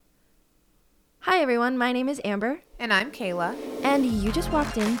Hi everyone, my name is Amber. And I'm Kayla. And you just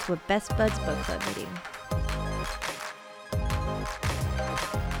walked into a Best Buds Book Club meeting.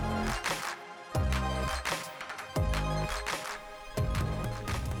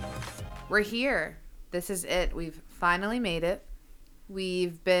 We're here. This is it. We've finally made it.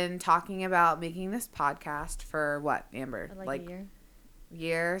 We've been talking about making this podcast for what, Amber? Like a year.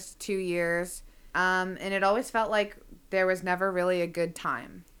 Years, 2 years. And it always felt like there was never really a good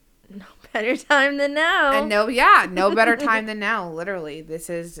time. No better time than now. And no better time than now, literally. This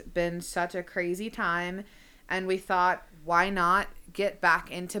has been such a crazy time, and we thought, why not get back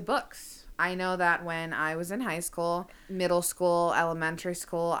into books? I know that when I was in high school, middle school, elementary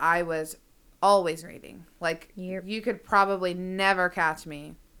school, I was always reading. Like, Yep. You could probably never catch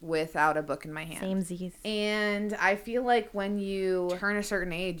me without a book in my hand. Samesies. And I feel like when you turn a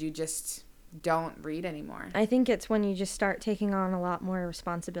certain age, you just don't read anymore. I think it's when you just start taking on a lot more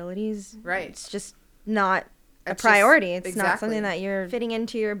responsibilities. Right. It's just not a It's priority. just- It's not something that you're fitting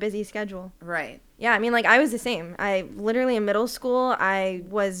into your busy schedule. Right. Yeah, I mean, like, I was the same. I literally, in middle school, I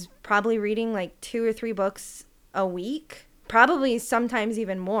was probably reading like 2 or 3 books a week. Probably sometimes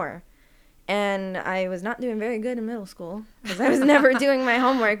even more. And I was not doing very good in middle school because I was never doing my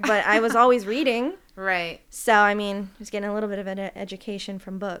homework, but I was always reading. Right. So, I mean, just getting a little bit of an education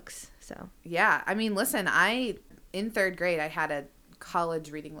from books. So Yeah. I mean, listen, in 3rd grade, I had a college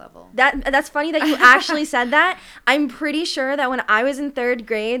reading level. that's funny that you actually said that. I'm pretty sure that when I was in 3rd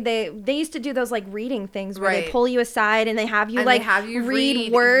grade, they used to do those like reading things where they Right. pull you aside and they have you And like they have you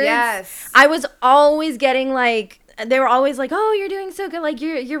read words. Yes. I was always getting like, they were always like, oh, you're doing so good. Like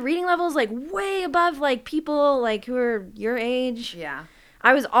your reading level is like way above like people like who are your age. Yeah.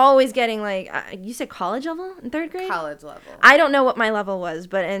 I was always getting like, you said college level in 3rd grade? College level. I don't know what my level was,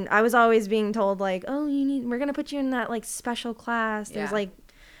 but and I was always being told like, oh, we're gonna put you in that like special class. There's Yeah. like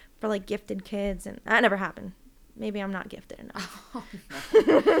for like gifted kids, and that never happened. Maybe I'm not gifted enough. Oh,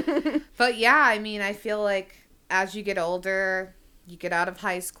 no. But yeah, I mean, I feel like as you get older, you get out of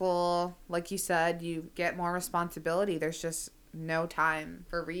high school, like you said, you get more responsibility. There's just no time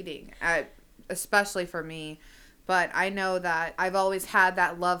for reading, especially for me. But I know that I've always had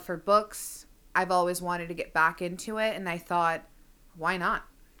that love for books. I've always wanted to get back into it, and I thought, why not?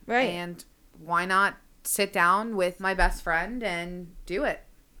 Right. And why not sit down with my best friend and do it?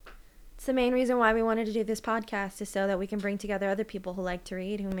 It's the main reason why we wanted to do this podcast, is so that we can bring together other people who like to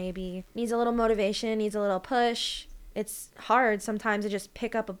read, who maybe needs a little motivation, needs a little push. It's hard sometimes to just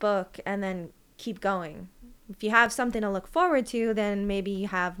pick up a book and then keep going. If you have something to look forward to, then maybe you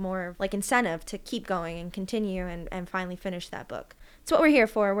have more like incentive to keep going and continue and finally finish that book. That's what we're here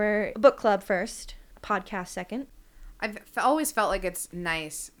for. We're a book club first, a podcast second. I've always felt like it's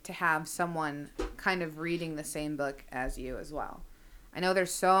nice to have someone kind of reading the same book as you as well. I know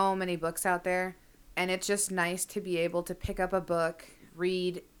there's so many books out there, and it's just nice to be able to pick up a book,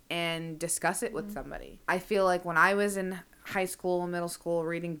 read, and discuss it with somebody. I feel like when I was in high school, middle school,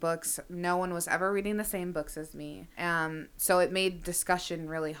 reading books, no one was ever reading the same books as me. So it made discussion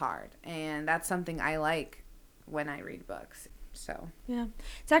really hard, and that's something I like when I read books. So Yeah.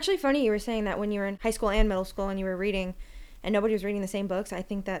 It's actually funny you were saying that when you were in high school and middle school and you were reading and nobody was reading the same books. I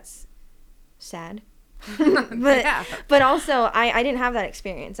think that's sad. but yeah. but also I didn't have that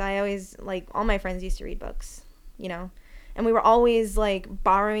experience. I always, like, all my friends used to read books, and we were always like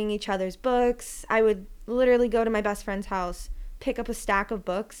borrowing each other's books. I would literally go to my best friend's house, pick up a stack of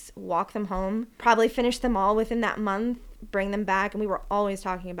books, walk them home, probably finish them all within that month, bring them back, and we were always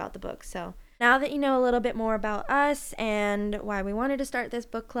talking about the books. So now that you know a little bit more about us and why we wanted to start this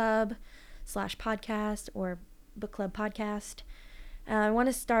book club / podcast or book club podcast, I want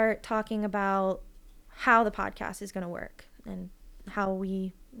to start talking about how the podcast is going to work and how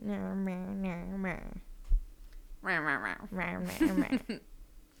we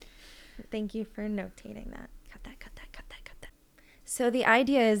Thank you for notating that. Cut that. So the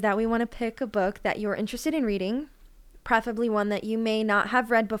idea is that we want to pick a book that you're interested in reading, preferably one that you may not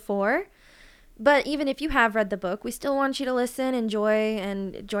have read before. But even if you have read the book, we still want you to listen, enjoy,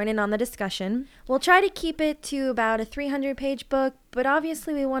 and join in on the discussion. We'll try to keep it to about a 300-page book, but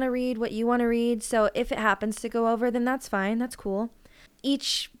obviously we want to read what you want to read, so if it happens to go over, then that's fine. That's cool.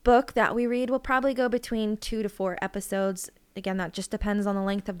 Each book that we read will probably go between 2 to 4 episodes. Again, that just depends on the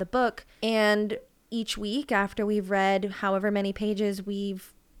length of the book. And each week, after we've read however many pages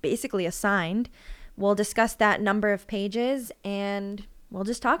we've basically assigned, we'll discuss that number of pages and we'll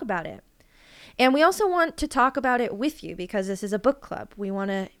just talk about it. And we also want to talk about it with you because this is a book club. We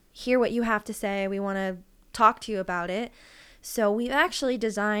want to hear what you have to say. We want to talk to you about it. So we've actually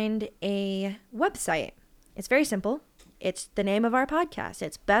designed a website. It's very simple. It's the name of our podcast.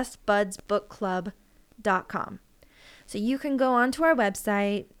 It's bestbudsbookclub.com. So you can go onto our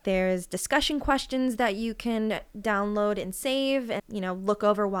website. There's discussion questions that you can download and save and, look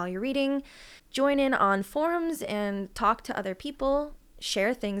over while you're reading. Join in on forums and talk to other people.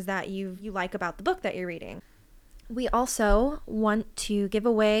 Share things that you like about the book that you're reading. We also want to give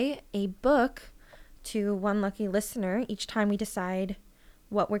away a book to one lucky listener each time we decide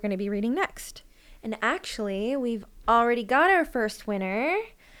what we're going to be reading next. And actually, we've already got our first winner.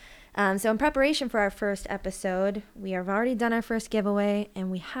 So in preparation for our first episode, we have already done our first giveaway,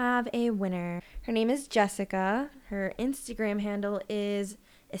 and we have a winner. Her name is Jessica. Her Instagram handle is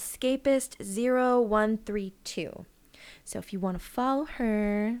escapist0132. So if you want to follow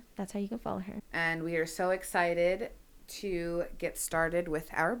her, that's how you can follow her. And we are so excited to get started with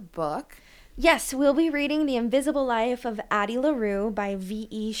our book. Yes, we'll be reading The Invisible Life of Addie LaRue by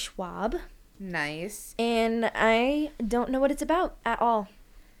V.E. Schwab. Nice. And I don't know what it's about at all.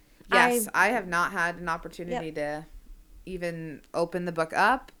 Yes, I have not had an opportunity to even open the book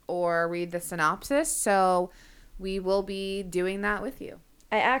up or read the synopsis, so we will be doing that with you.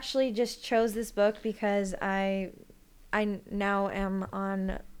 I actually just chose this book because I now am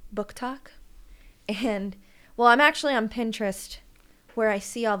on Book Talk. And, well, I'm actually on Pinterest where I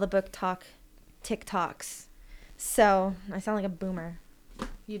see all the Book Talk TikToks. So I sound like a boomer.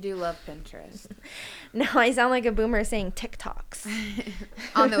 You do love Pinterest. No, I sound like a boomer saying TikToks.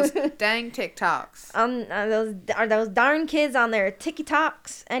 On those dang TikToks. Those darn kids on their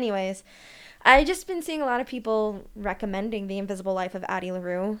TikToks. Anyways, I just been seeing a lot of people recommending The Invisible Life of Addie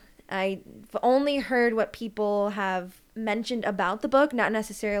LaRue. I've only heard what people have mentioned about the book, not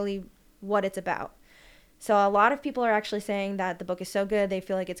necessarily what it's about. So a lot of people are actually saying that the book is so good, they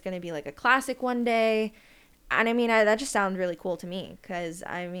feel like it's going to be like a classic one day. And I mean, that just sounds really cool to me because,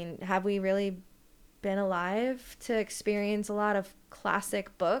 I mean, have we really been alive to experience a lot of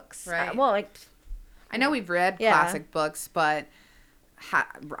classic books? Right. I know we've read classic books, but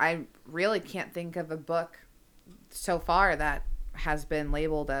I really can't think of a book so far that has been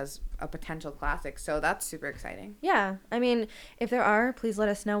labeled as a potential classic. So that's super exciting. Yeah. I mean, if there are, please let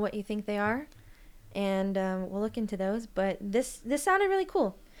us know what you think they are. And we'll look into those. But this sounded really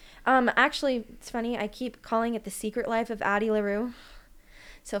cool. Actually, it's funny. I keep calling it The Secret Life of Addie LaRue.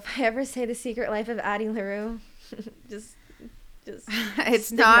 So if I ever say The Secret Life of Addie LaRue, just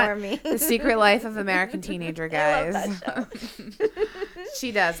it's not me. The Secret Life of American Teenager, guys. I love that show.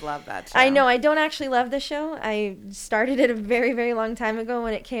 She does love that show. I know. I don't actually love the show. I started it a very, very long time ago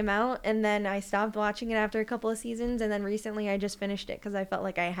when it came out, and then I stopped watching it after a couple of seasons, and then recently I just finished it because I felt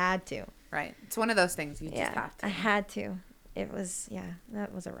like I had to. Right. It's one of those things you just have to. I had to. It was,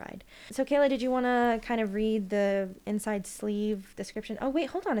 that was a ride. So, Kayla, did you want to kind of read the inside sleeve description? Oh,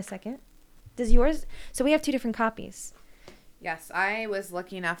 wait, hold on a second. Does yours? So we have 2 different copies. Yes, I was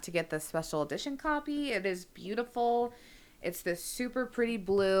lucky enough to get the special edition copy. It is beautiful. It's this super pretty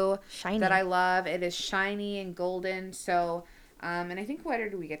blue that I love. It is shiny and golden. So, and I think, where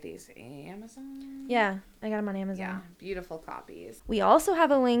do we get these? Amazon? Yeah, I got them on Amazon. Yeah, beautiful copies. We also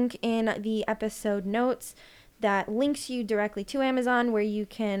have a link in the episode notes that links you directly to Amazon where you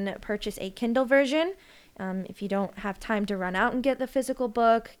can purchase a Kindle version. If you don't have time to run out and get the physical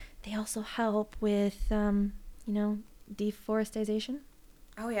book. They also help with, deforestation.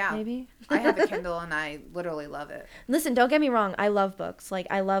 Oh, yeah. Maybe. I have a Kindle and I literally love it. Listen, don't get me wrong. I love books. Like,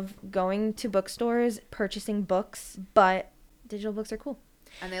 I love going to bookstores, purchasing books, but digital books are cool.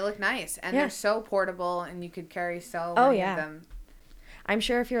 And they look nice. And they're so portable and you could carry so many of them. I'm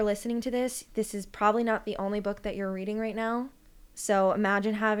sure if you're listening to this is probably not the only book that you're reading right now. So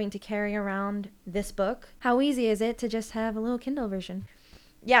imagine having to carry around this book. How easy is it to just have a little Kindle version?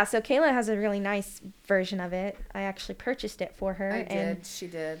 Yeah, so Kayla has a really nice version of it. I actually purchased it for her. She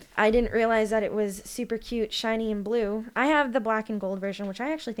did. I didn't realize that it was super cute, shiny and blue. I have the black and gold version, which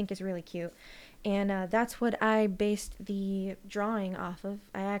I actually think is really cute. And that's what I based the drawing off of.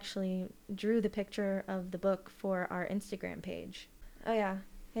 I actually drew the picture of the book for our Instagram page. Oh, yeah.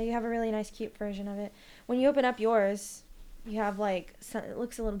 Yeah, you have a really nice, cute version of it. When you open up yours, you have, it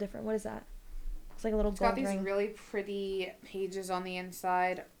looks a little different. What is that? It's like a little gold ring. It's got these really pretty pages on the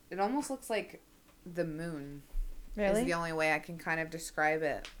inside. It almost looks like the moon. Really? Is the only way I can kind of describe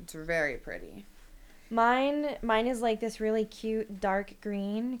it. It's very pretty. Mine is like this really cute dark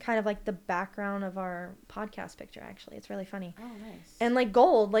green, kind of like the background of our podcast picture, actually. It's really funny. Oh, nice. And like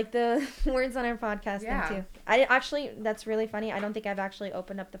gold, like the words on our podcast thing too. That's really funny. I don't think I've actually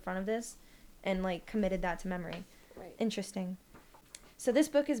opened up the front of this and committed that to memory. Right. Interesting. So this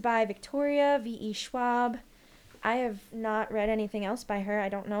book is by Victoria V.E. Schwab. I have not read anything else by her. I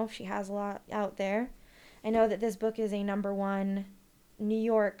don't know if she has a lot out there. I know that this book is a #1 New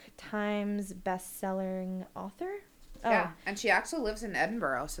York Times best-selling author. Yeah, and she actually lives in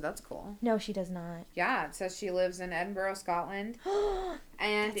Edinburgh, so that's cool. No, she does not. Yeah, it says she lives in Edinburgh, Scotland,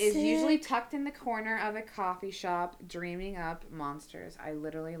 and That's is usually sick. tucked in the corner of a coffee shop, dreaming up monsters. I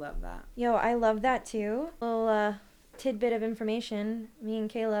literally love that. Yo, I love that too. Little tidbit of information. Me and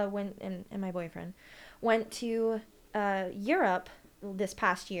Kayla went, and my boyfriend, went to Europe this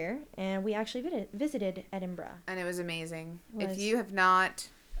past year, and we actually visited Edinburgh. And it was amazing. It was. If you have not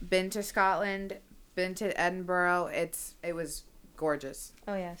been to Scotland, been to Edinburgh, it was gorgeous.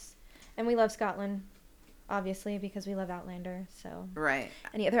 Oh, yes. And we love Scotland, obviously, because we love Outlander, so. Right.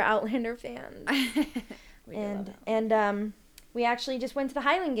 Any other Outlander fans? We do love it. And we actually just went to the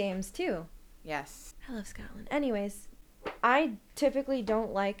Highland Games, too. Yes. I love Scotland. Anyways, I typically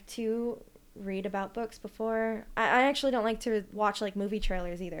don't like to read about books before. I actually don't like to watch like movie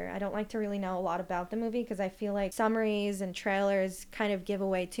trailers either. I don't like to really know a lot about the movie because I feel like summaries and trailers kind of give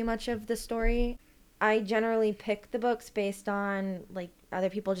away too much of the story. I generally pick the books based on like other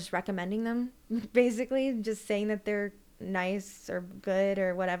people just recommending them, basically just saying that they're nice or good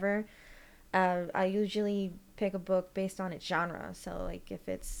or whatever. I usually pick a book based on its genre, so like if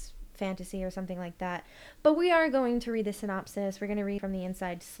it's fantasy or something like that. But we are going to read the synopsis. We're going to read from the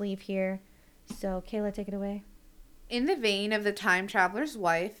inside sleeve here. So, Kayla, take it away. In the vein of The Time Traveler's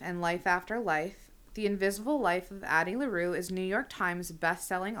Wife and Life After Life, The Invisible Life of Addie LaRue is New York Times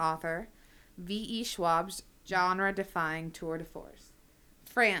best-selling author V.E. Schwab's genre-defying tour de force.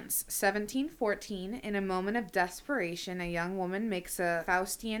 France, 1714. In a moment of desperation, a young woman makes a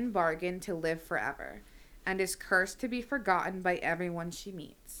Faustian bargain to live forever, and is cursed to be forgotten by everyone she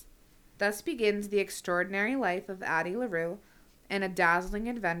meets. Thus begins the extraordinary life of Addie LaRue, and a dazzling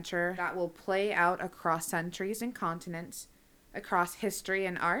adventure that will play out across centuries and continents, across history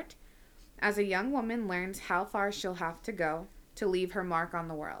and art, as a young woman learns how far she'll have to go to leave her mark on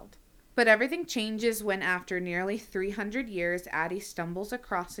the world. But everything changes when, after nearly 300 years, Addie stumbles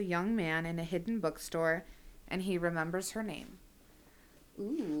across a young man in a hidden bookstore, and he remembers her name.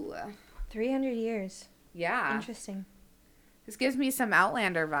 Ooh. 300 years. Yeah. Interesting. This gives me some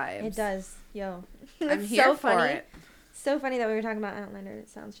Outlander vibes. It does. Yo. I'm It's here so for funny. it. So funny that we were talking about Outlander. It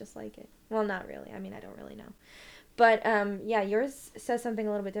sounds just like it. Well, not really. I mean, I don't really know. But, yeah, yours says something a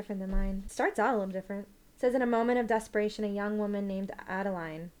little bit different than mine. Starts out a little different. It says, in a moment of desperation, a young woman named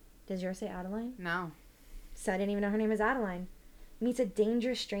Adeline. Does yours say Adeline? No. So I didn't even know her name is Adeline. Meets a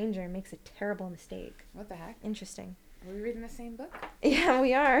dangerous stranger and makes a terrible mistake. What the heck? Interesting. Are we reading the same book? Yeah,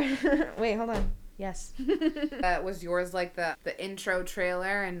 we are. Wait, hold on. Yes. Was yours like the intro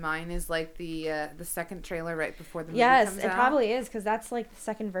trailer, and mine is like the second trailer right before the movie Yes, comes it out? probably is because that's like the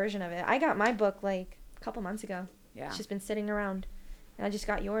second version of it. I got my book like a couple months ago. Yeah. It's just been sitting around. And I just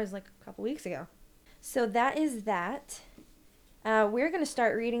got yours like a couple weeks ago. So that is that. We're going to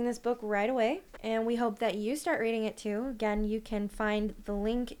start reading this book right away, and we hope that you start reading it too. Again, you can find the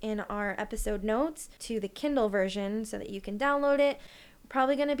link in our episode notes to the Kindle version so that you can download it. We're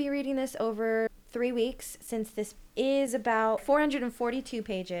probably going to be reading this over 3 weeks since this is about 442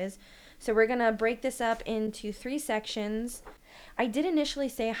 pages. So we're going to break this up into 3 sections. I did initially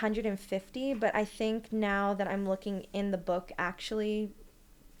say 150, but I think now that I'm looking in the book actually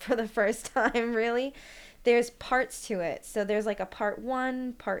for the first time, really, there's parts to it. So there's like a part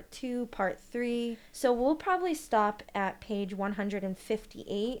 1, part 2, part 3. So we'll probably stop at page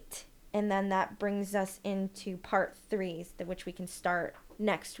 158, and then that brings us into part 3, which we can start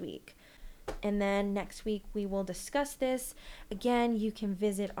next week. And then next week we will discuss this. Again, you can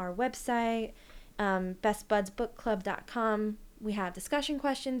visit our website, bestbudsbookclub.com. We have discussion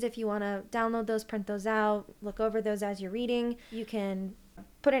questions if you want to download those, print those out, look over those as you're reading. You can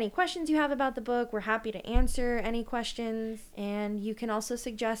put any questions you have about the book. We're happy to answer any questions. And you can also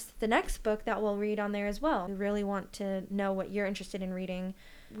suggest the next book that we'll read on there as well. We really want to know what you're interested in reading.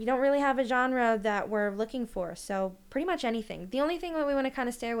 We don't really have a genre that we're looking for, so pretty much anything. The only thing that we want to kind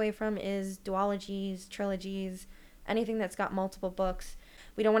of stay away from is duologies, trilogies, anything that's got multiple books.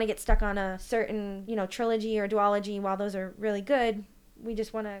 We don't want to get stuck on a certain, trilogy or duology. While those are really good, we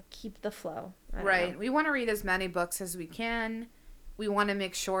just want to keep the flow. Right. We want to read as many books as we can. We want to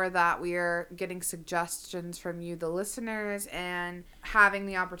make sure that we are getting suggestions from you, the listeners, and having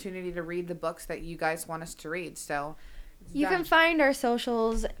the opportunity to read the books that you guys want us to read. So you can find our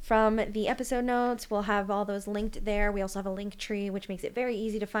socials from the episode notes. We'll have all those linked there. We also have a link tree, which makes it very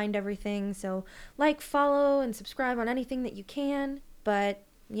easy to find everything. So follow, and subscribe on anything that you can. But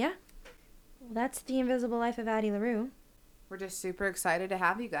yeah, that's The Invisible Life of Addie LaRue. We're just super excited to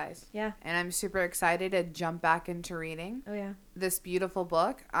have you guys. Yeah. And I'm super excited to jump back into reading. Oh, yeah. This beautiful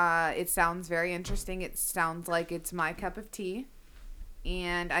book. It sounds very interesting. It sounds like it's my cup of tea.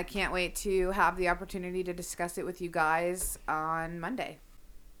 And I can't wait to have the opportunity to discuss it with you guys on Monday.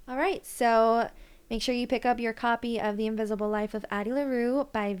 All right. So make sure you pick up your copy of The Invisible Life of Addie LaRue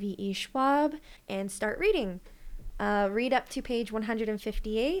by V.E. Schwab and start reading. Read up to page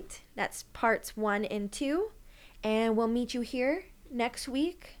 158. That's parts 1 and 2. And we'll meet you here next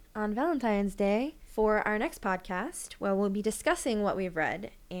week on Valentine's Day for our next podcast, where we'll be discussing what we've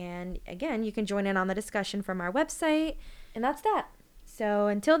read. And again, you can join in on the discussion from our website. And that's that. So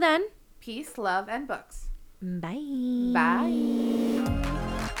until then, Peace, love, and books. bye. Bye.